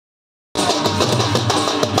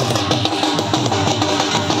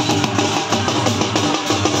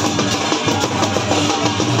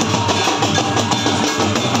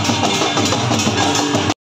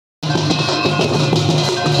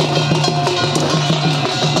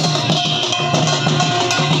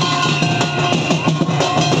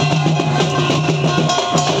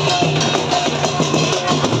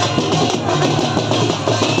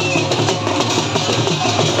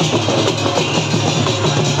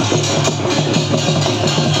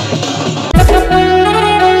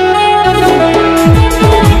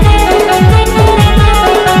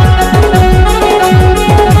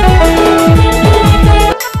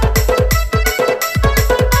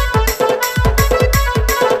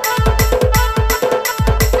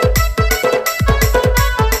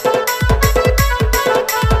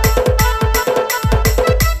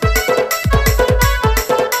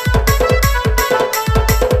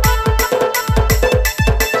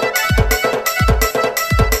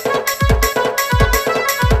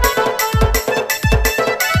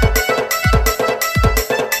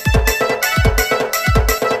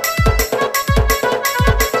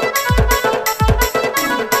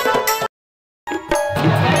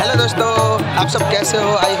आप सब कैसे हो?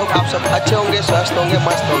 आई होप आप सब अच्छे होंगे, स्वस्थ होंगे,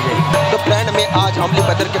 मस्त होंगे। तो फ्रेंड मैं आज अमली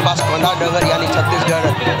पत्थर के पास कंदा डगर यानी छत्तीसगढ़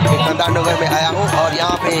के कंदा डगर में आया हूँ और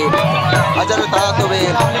यहाँ पे हजारों तादादों में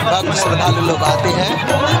भक्त श्रद्धालु लोग आते हैं।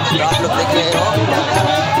 तो आप लोग देख रहे हो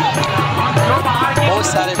बहुत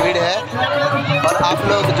सारे भीड़ है और आप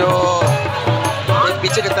लोग जो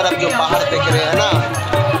पीछे की तरफ जो पहाड़ देख रहे हैं ना,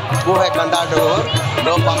 वो है कंदा डगर।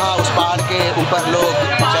 तो वहाँ उस पहाड़ के ऊपर लोग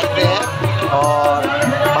चढ़ते हैं और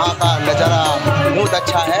वहाँ का नज़ारा बहुत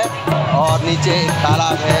अच्छा है। और नीचे एक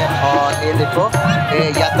तालाब है और ये देखो ये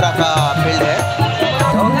यात्रा का फील्ड है।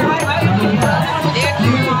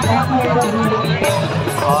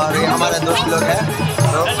 और ये हमारे दोस्त लोग हैं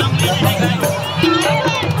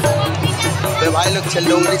तो भाई लोग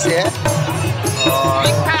डोंगरी से है और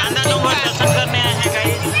दर्शन करने आए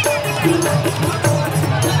हैं।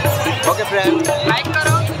 ओके फ्रेंड, लाइक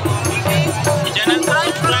करो, चैनल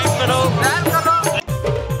सब्सक्राइब करो।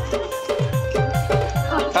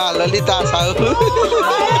 हाँ ललिता साहू तो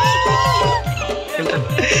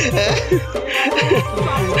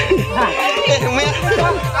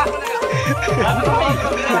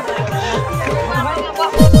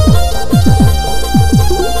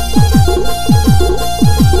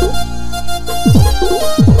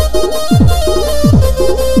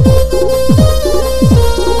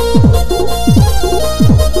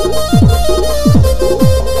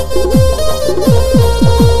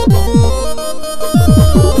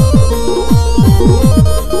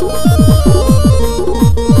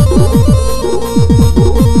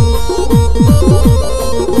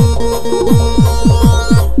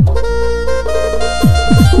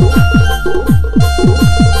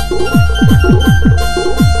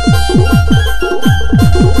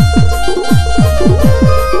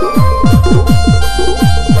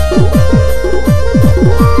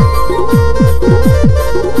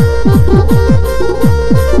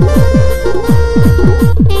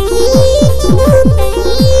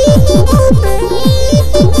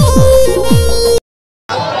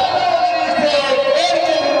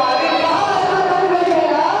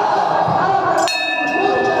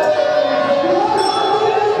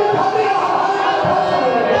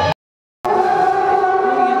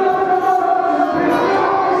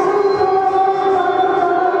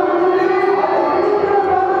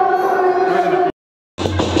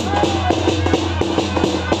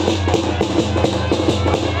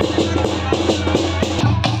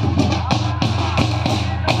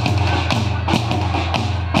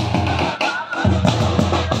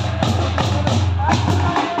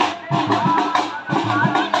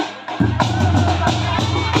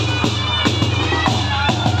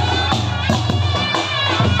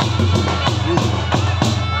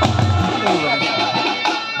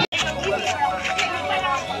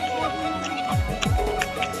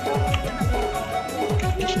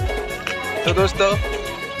दोस्तों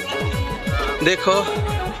देखो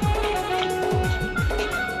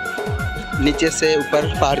नीचे से ऊपर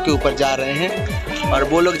पहाड़ के ऊपर जा रहे हैं और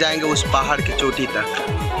वो लोग जाएंगे उस पहाड़ की चोटी तक।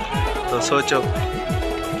 तो सोचो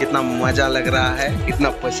कितना मज़ा लग रहा है, कितना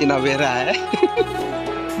पसीना बह रहा है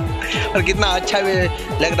और कितना अच्छा भी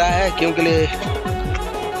लग रहा है क्योंकि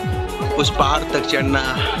उस पहाड़ तक चढ़ना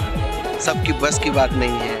सबकी बस की बात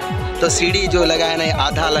नहीं है। तो सीढ़ी जो लगा है ना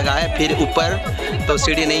आधा लगा है, फिर ऊपर तो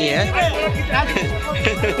सीढ़ी नहीं है।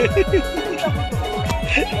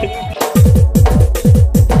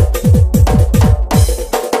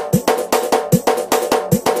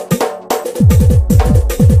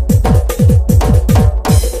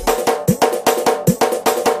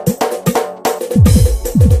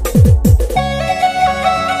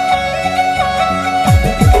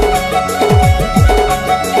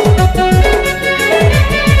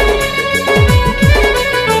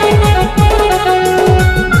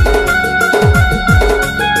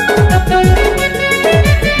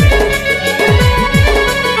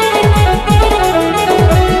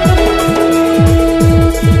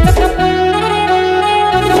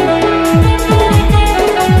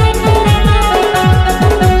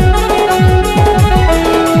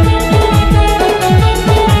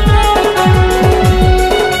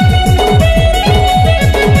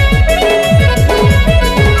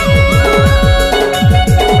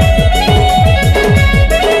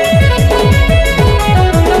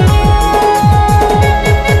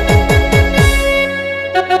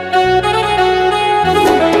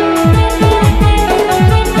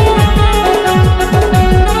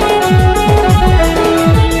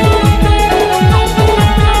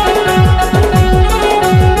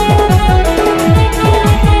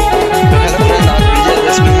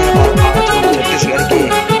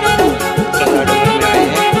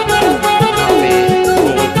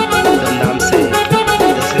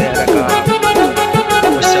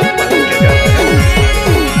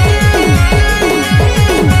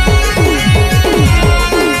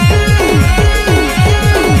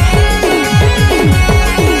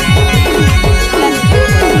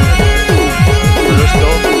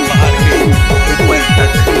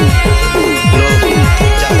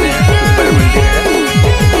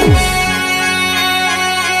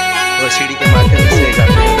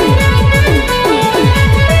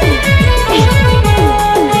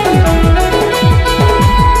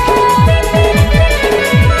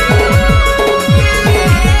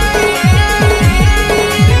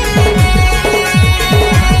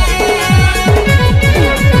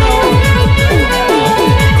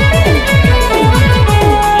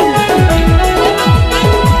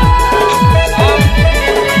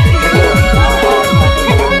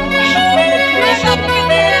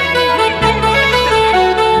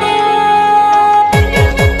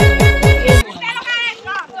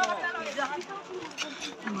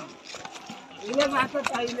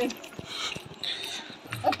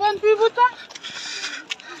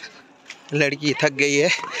 लड़की थक गई है।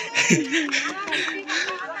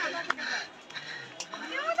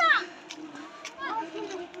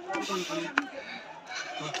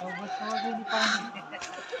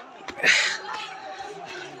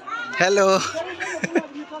 हेलो।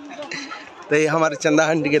 तो ये हमारे चंदा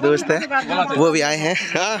हंडी के दोस्त हैं, वो भी आए हैं।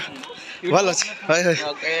 हाँ भलो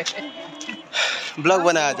ब्लॉग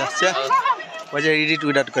बनाया जा मुझे एडिट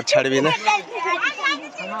उडिट कर छाड़ भी ना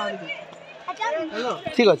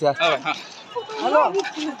ठीक है।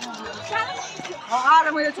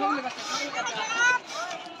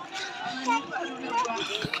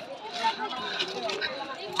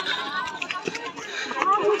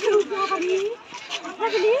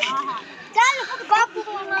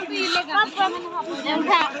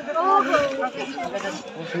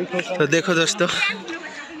 तो देखो दोस्तों,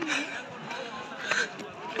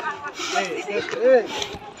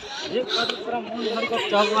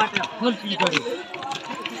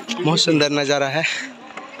 बहुत सुंदर नज़ारा है।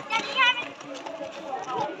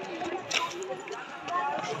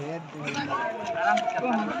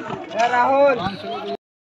 राहुल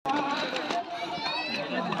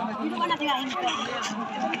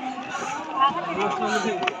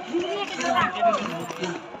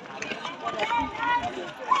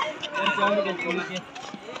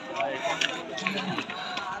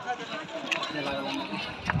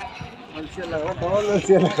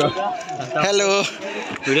हेलो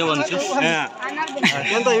वीडियो बनছে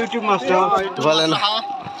কেন তো ইউটিউব মাস্টার বলেন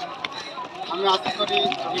আমি আশা করি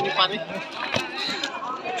যিনি পারি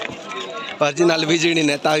ओरिजिनल बिजली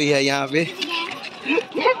नेता भी है यहाँ पे।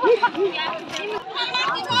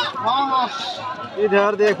 हाँ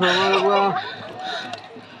इधर देखो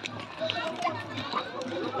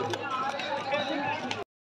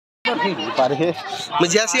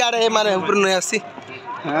मुझे ऐसी आ रहे मारे ऊपर नहीं ऐसी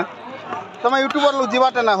हाँ तो मैं यूट्यूबर लोग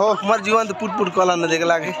जीवाटे ना हो हमारे जीवन तो पुट पुट कॉला न देख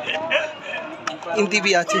लागे इंती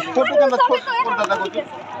भी आचे फोटो का मत फोटो दादा को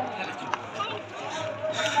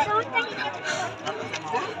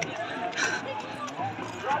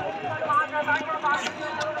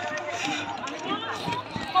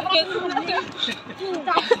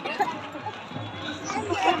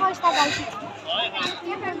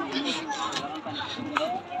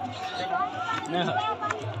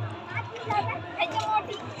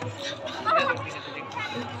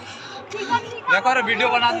देखो रे वीडियो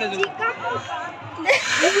बना दे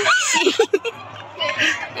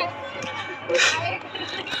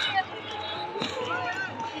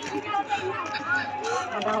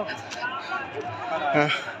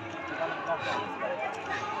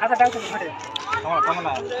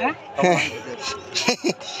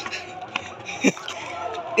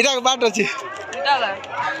इधर बाट अच्छी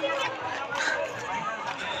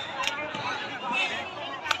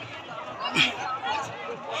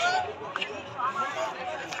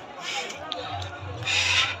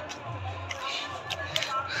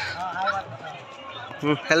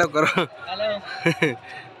हेलो करो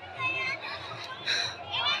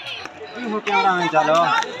चलो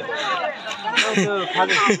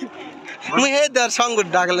मुझे इधर सॉन्ग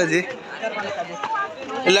डाल जी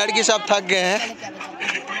लड़की सब थक गए हैं।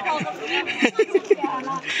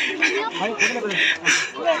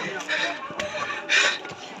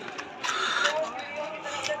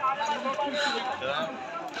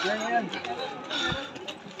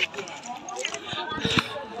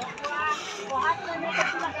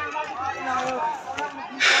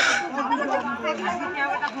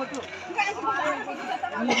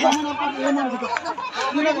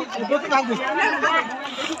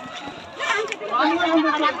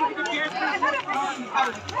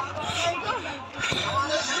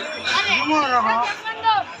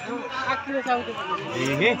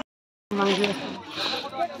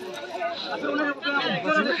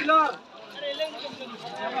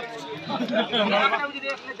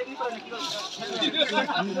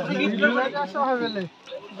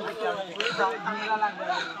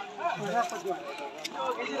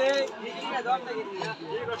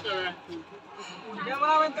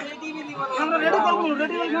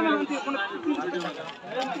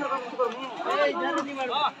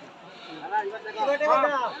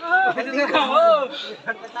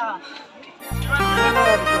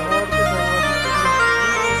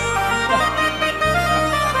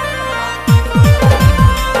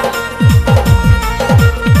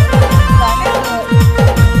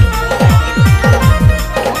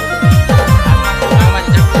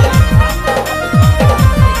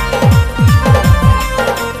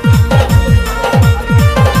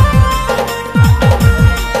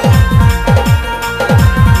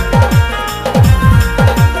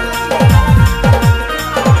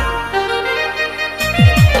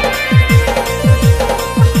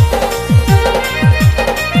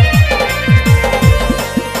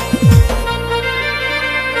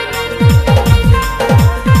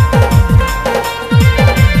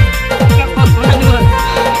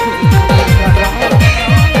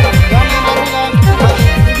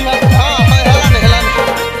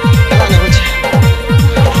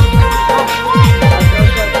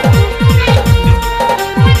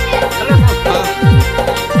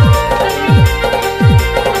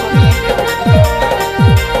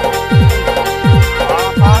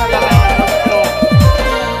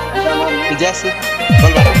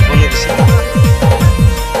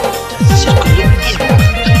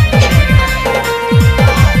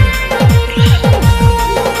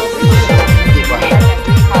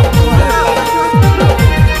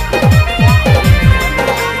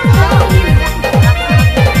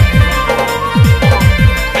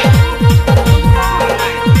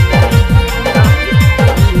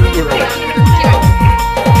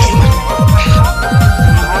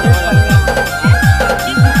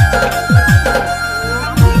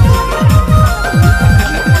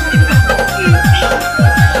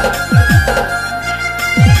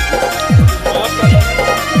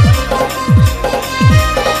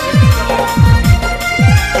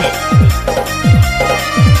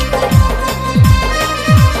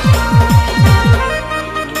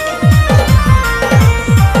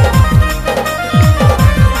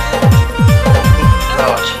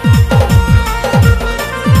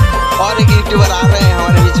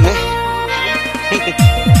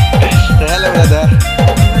 Hello brother.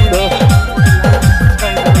 तो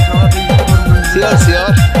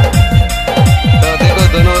श्योर। तो देखो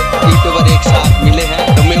दोनों यूट्यूबर एक साथ मिले हैं।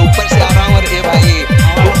 तो मैं ऊपर से आ रहा हूँ और ये भाई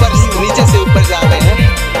ऊपर नीचे से ऊपर जा रहे हैं।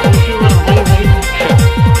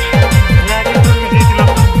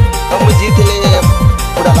 तो मैं जीत ले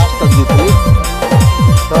पूरा लास्ट तक जीत ली।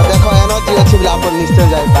 तो देखो एनर्जी अच्छी भी आप निश्चय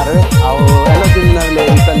जाए पारे ଆଉ एनर्जी नले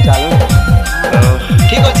रिटर्न चालू।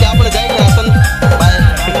 ठीक ଅଛି ଆପଣ ଯାଇକି ଆସନ୍ बाय।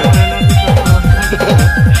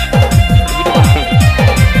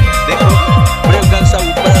 देखो बड़े गर्ल सब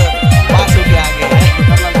ऊपर पास होके आ गए हैं।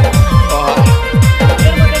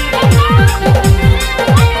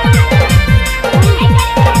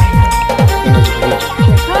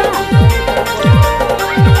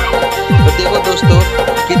 तो देखो दोस्तों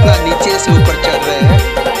कितना नीचे से ऊपर चढ़ रहे हैं।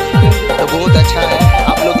 तो बहुत अच्छा है,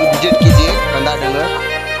 आप लोग विजिट कीजिए। कंडा डंगर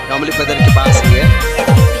पदर के पास ही है।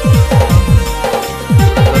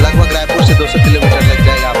 तो लगभग रायपुर से 200 किलोमीटर लग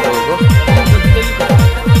जाएगा आप लोगों को।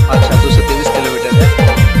 अच्छा 223 किलोमीटर है।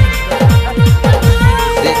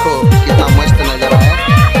 देखो कितना मस्त नज़ारा है,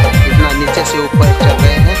 कितना नीचे से ऊपर चल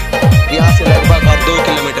रहे हैं। यहाँ से लगभग 2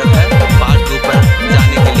 किलोमीटर है पहाड़ के ऊपर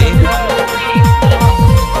जाने के लिए।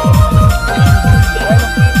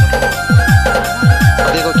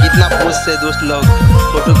 देखो कितना पूछ से दोस्त लोग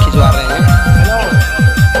फोटो खिंचवा रहे हैं।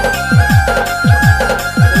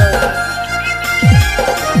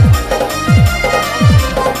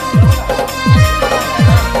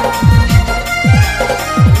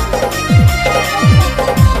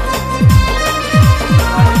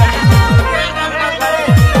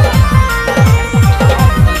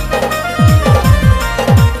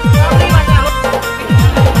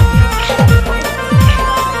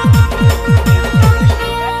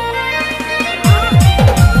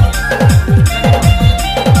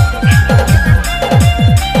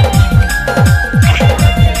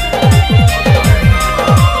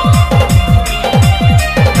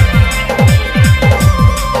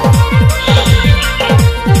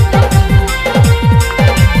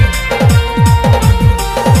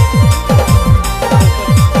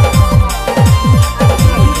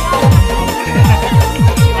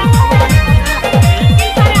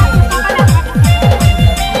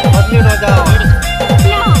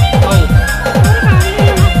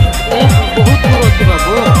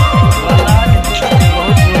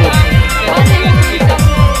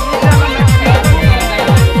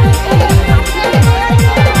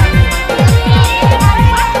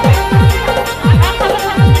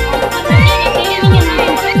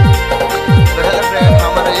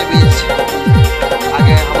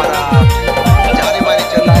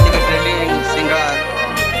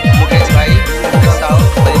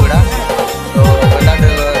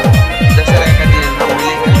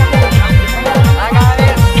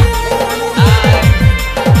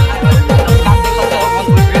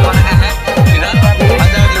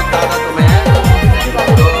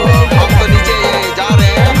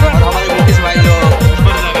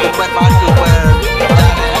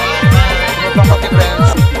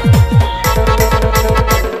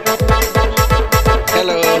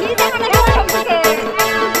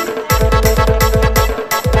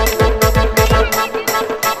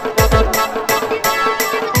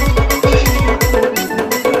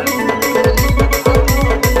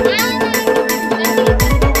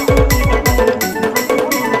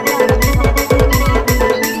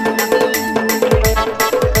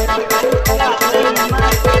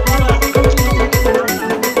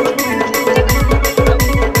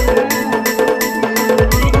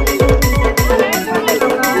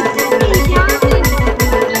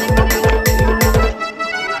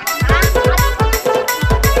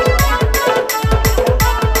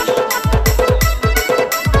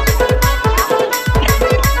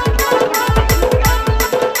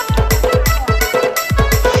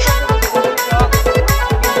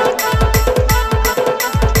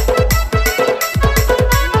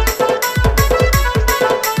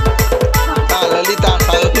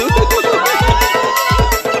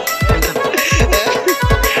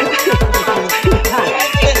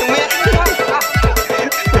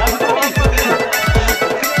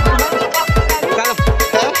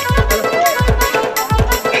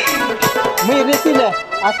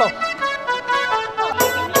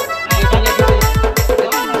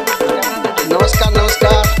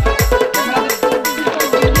 नमस्कार।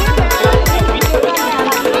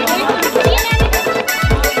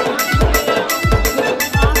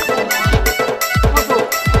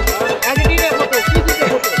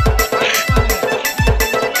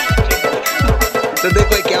 तो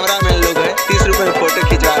देखो कैमरा मैन लोग हैं, 30 रुपए में फोटो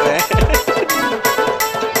खिंचवा रहे हैं।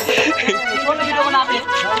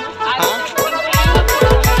 हाँ?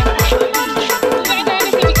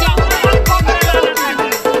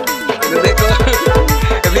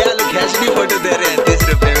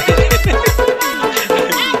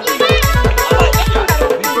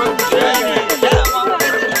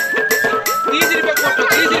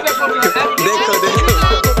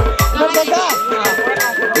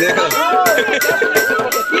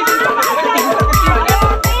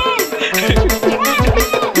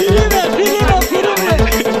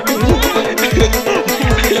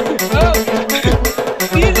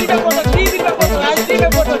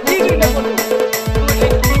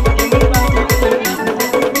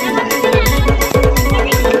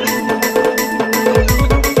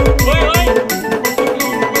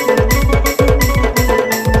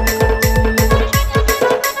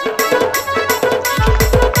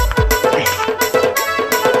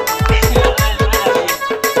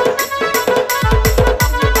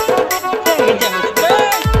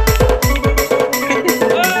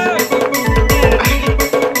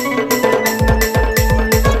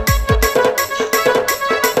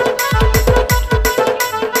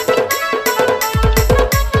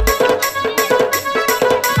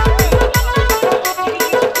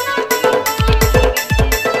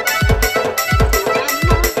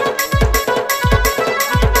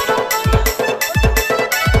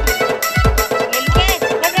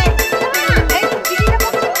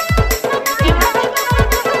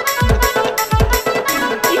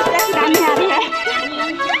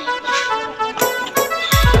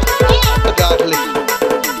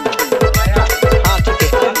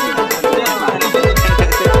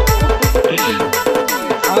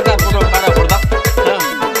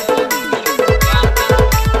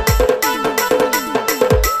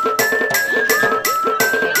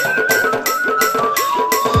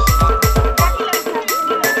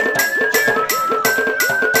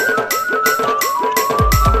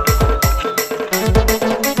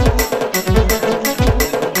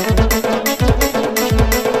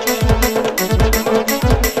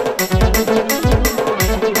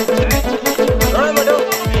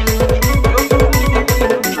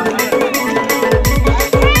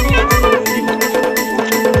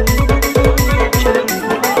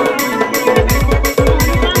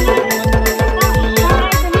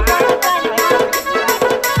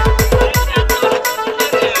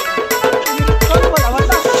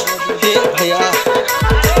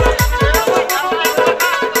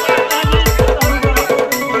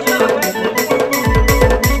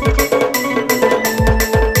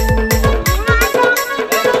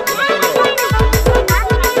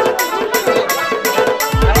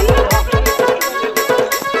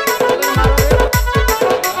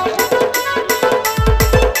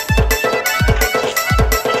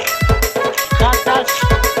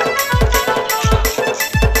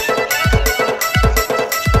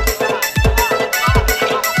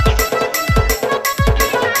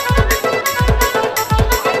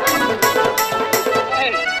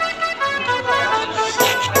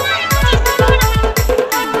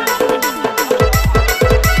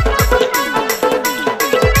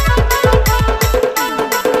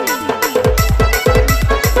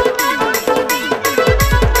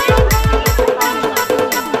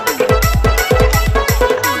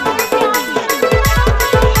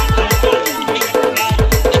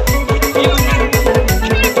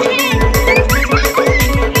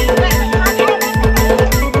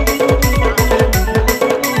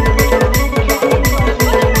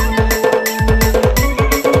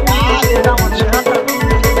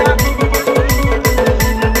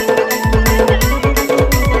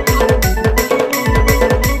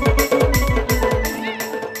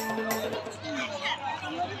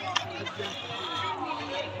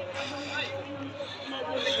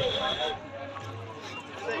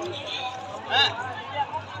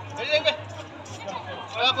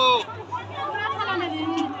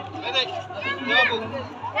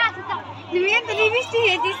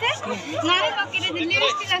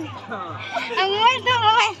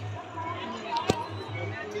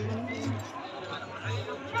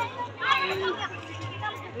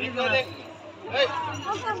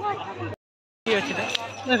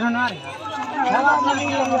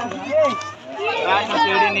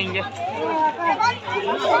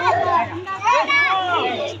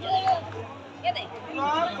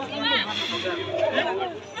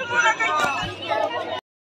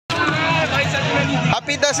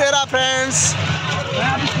 Happy Dussehra friends.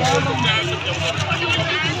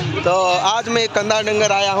 तो आज मैं कंदा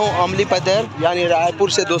डंगर आया हूँ अमली पदर, यानी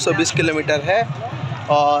रायपुर से 220 किलोमीटर है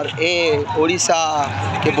और ये उड़ीसा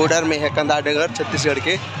के बॉर्डर में है कंदा डंगर, छत्तीसगढ़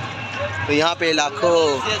के। तो यहाँ पे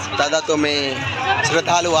लाखों तादादों में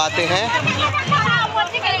श्रद्धालु आते हैं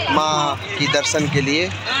माँ की दर्शन के लिए।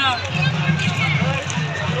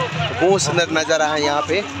 बहुत सुंदर नज़ारा है यहाँ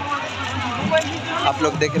पे, आप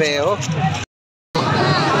लोग देख रहे हो।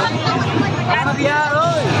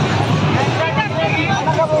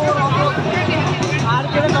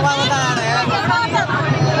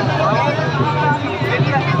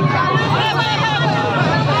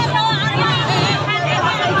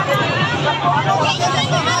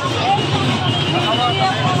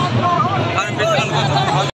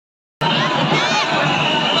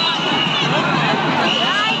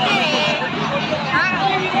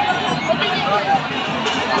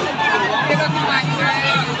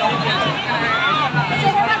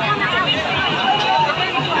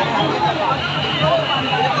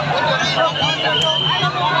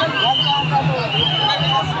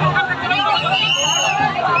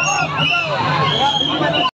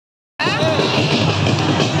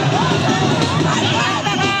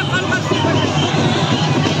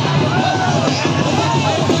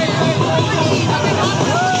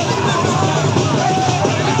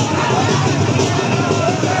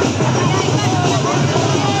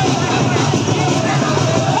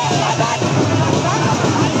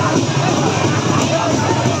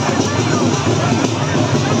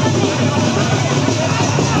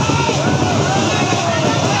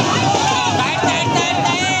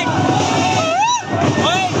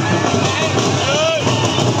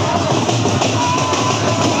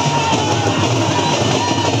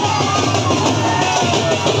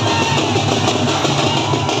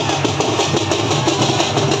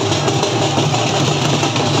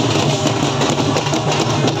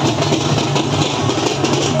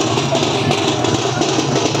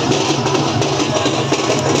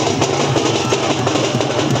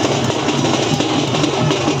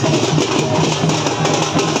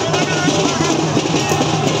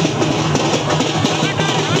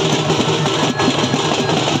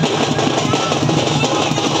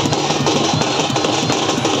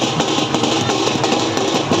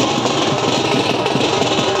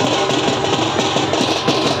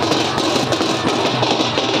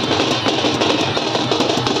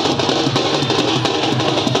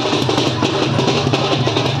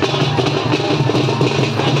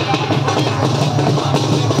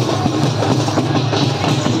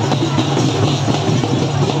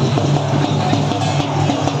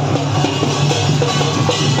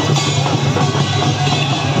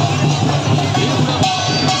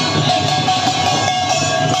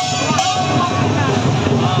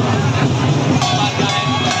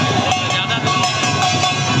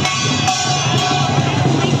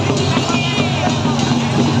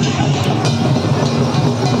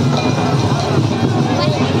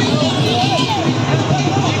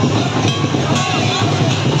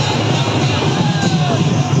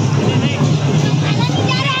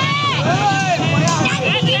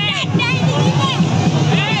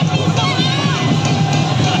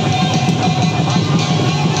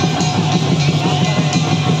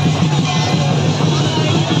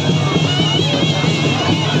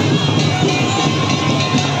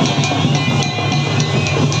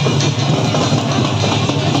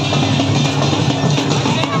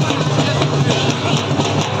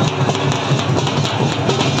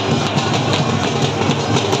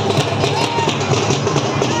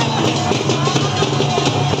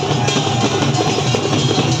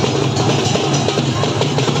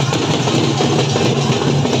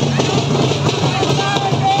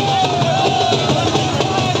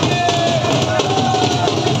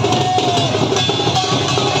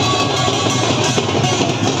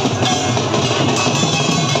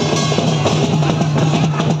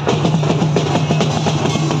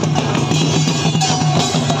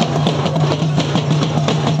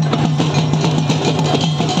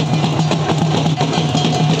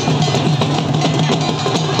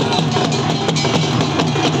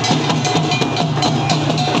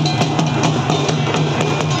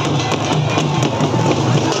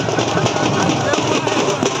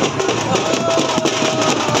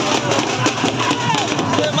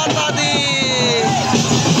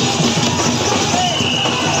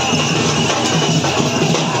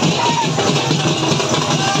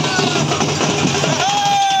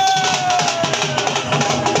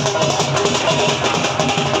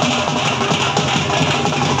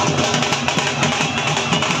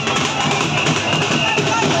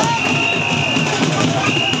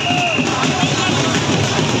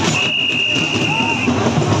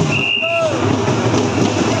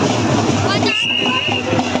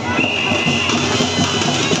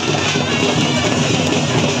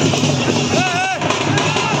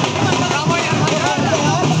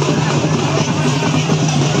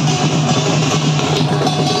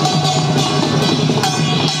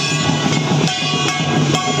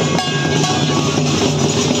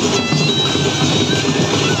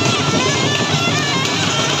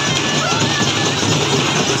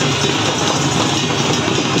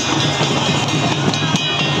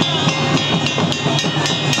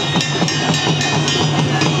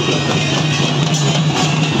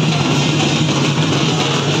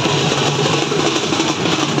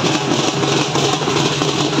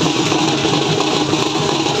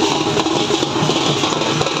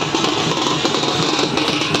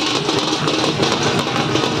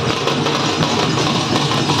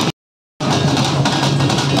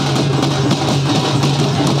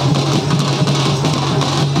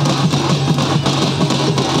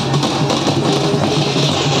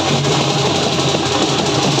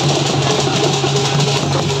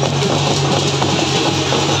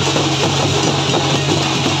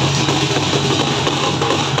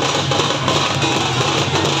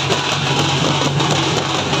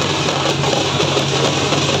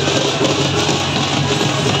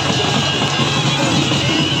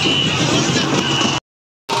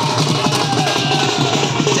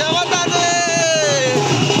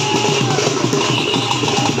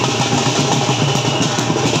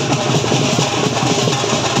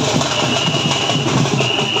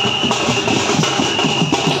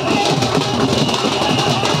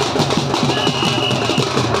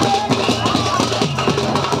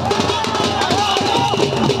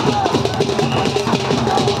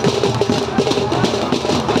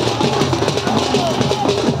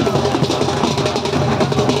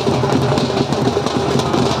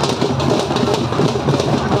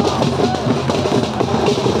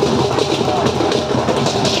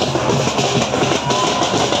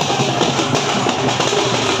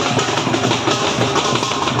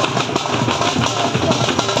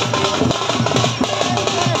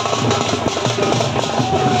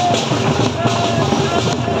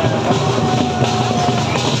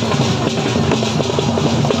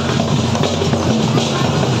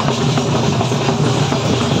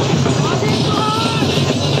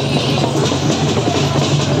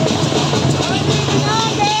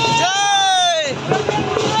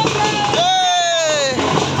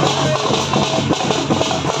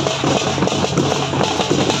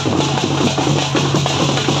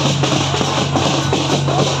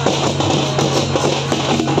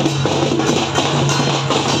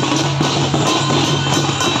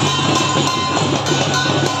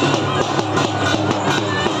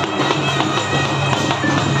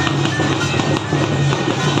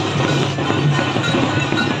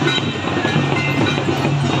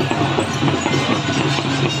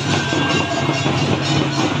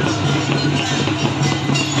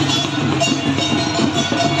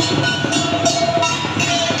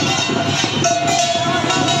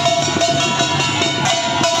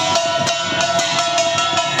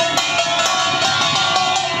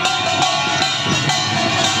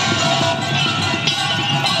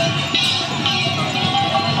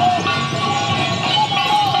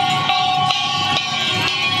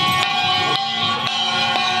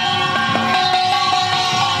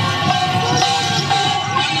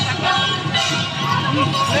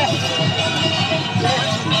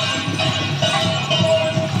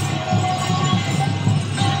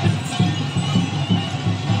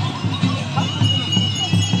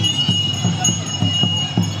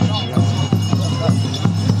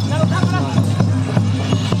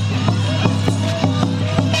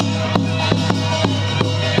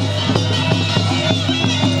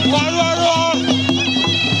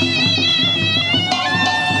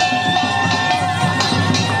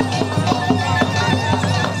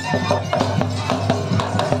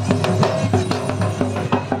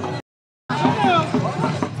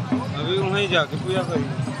 जाके पूजा करी।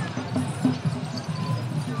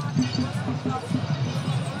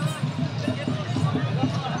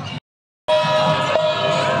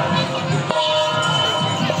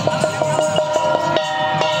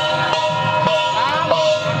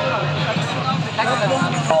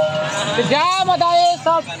 क्या बताए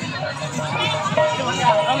सब।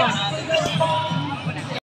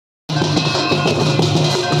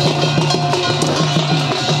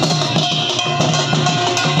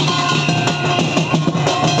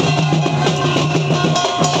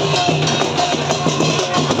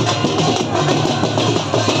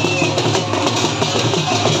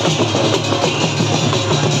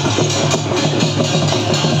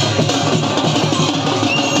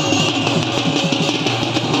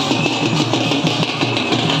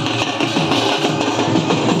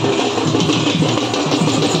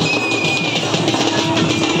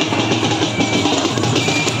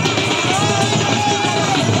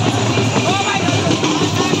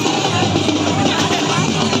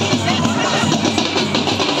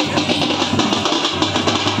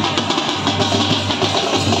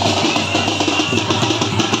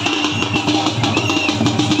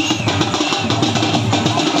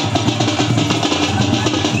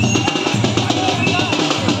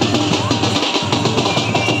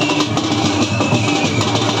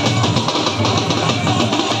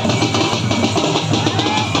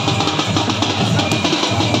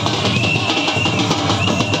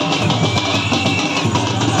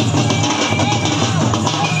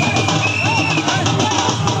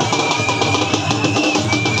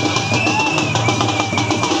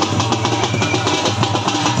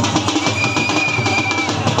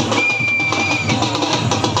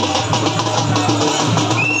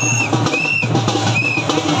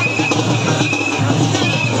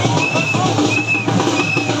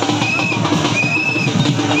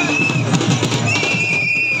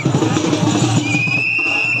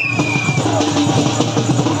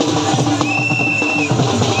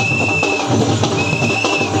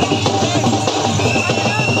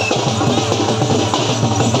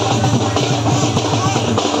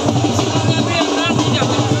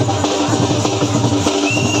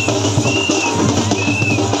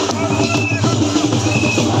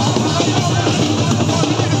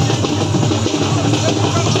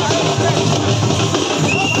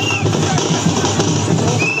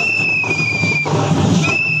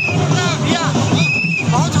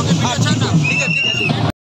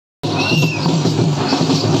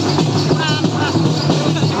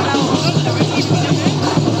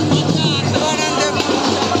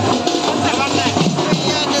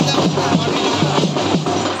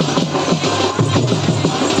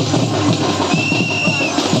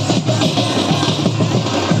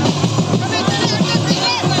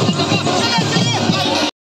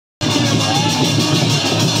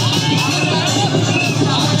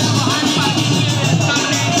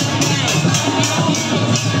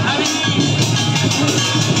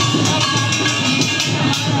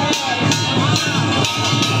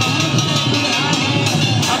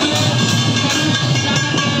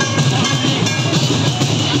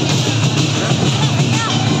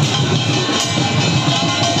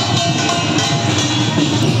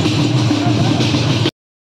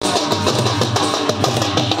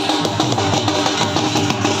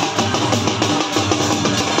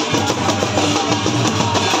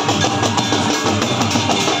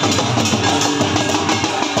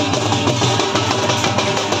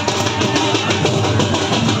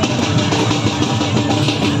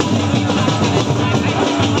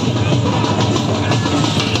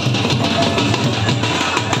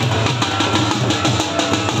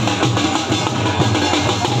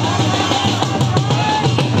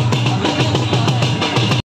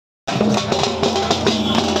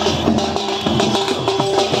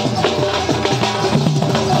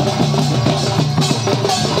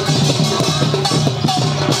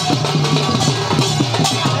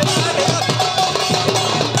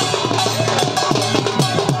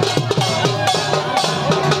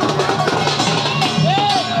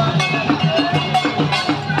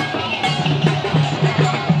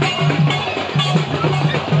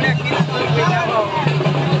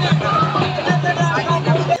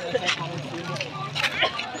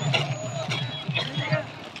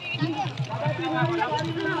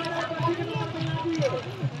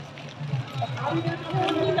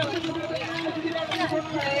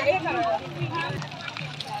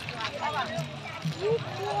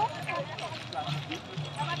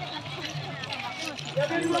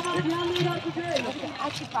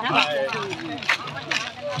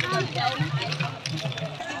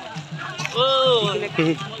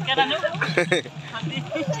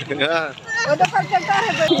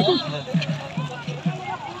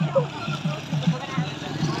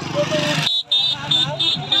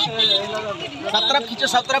 सब तरफ खींचो,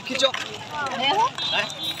 सब तरफ खींचो।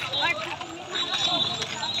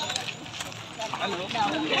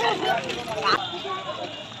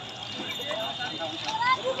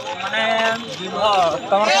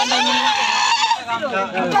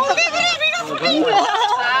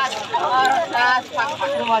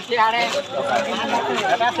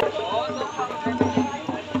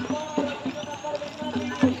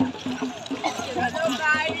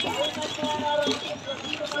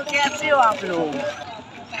 कैसे हो आप लोग?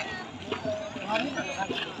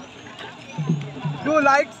 Do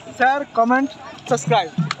like, share, comment, subscribe.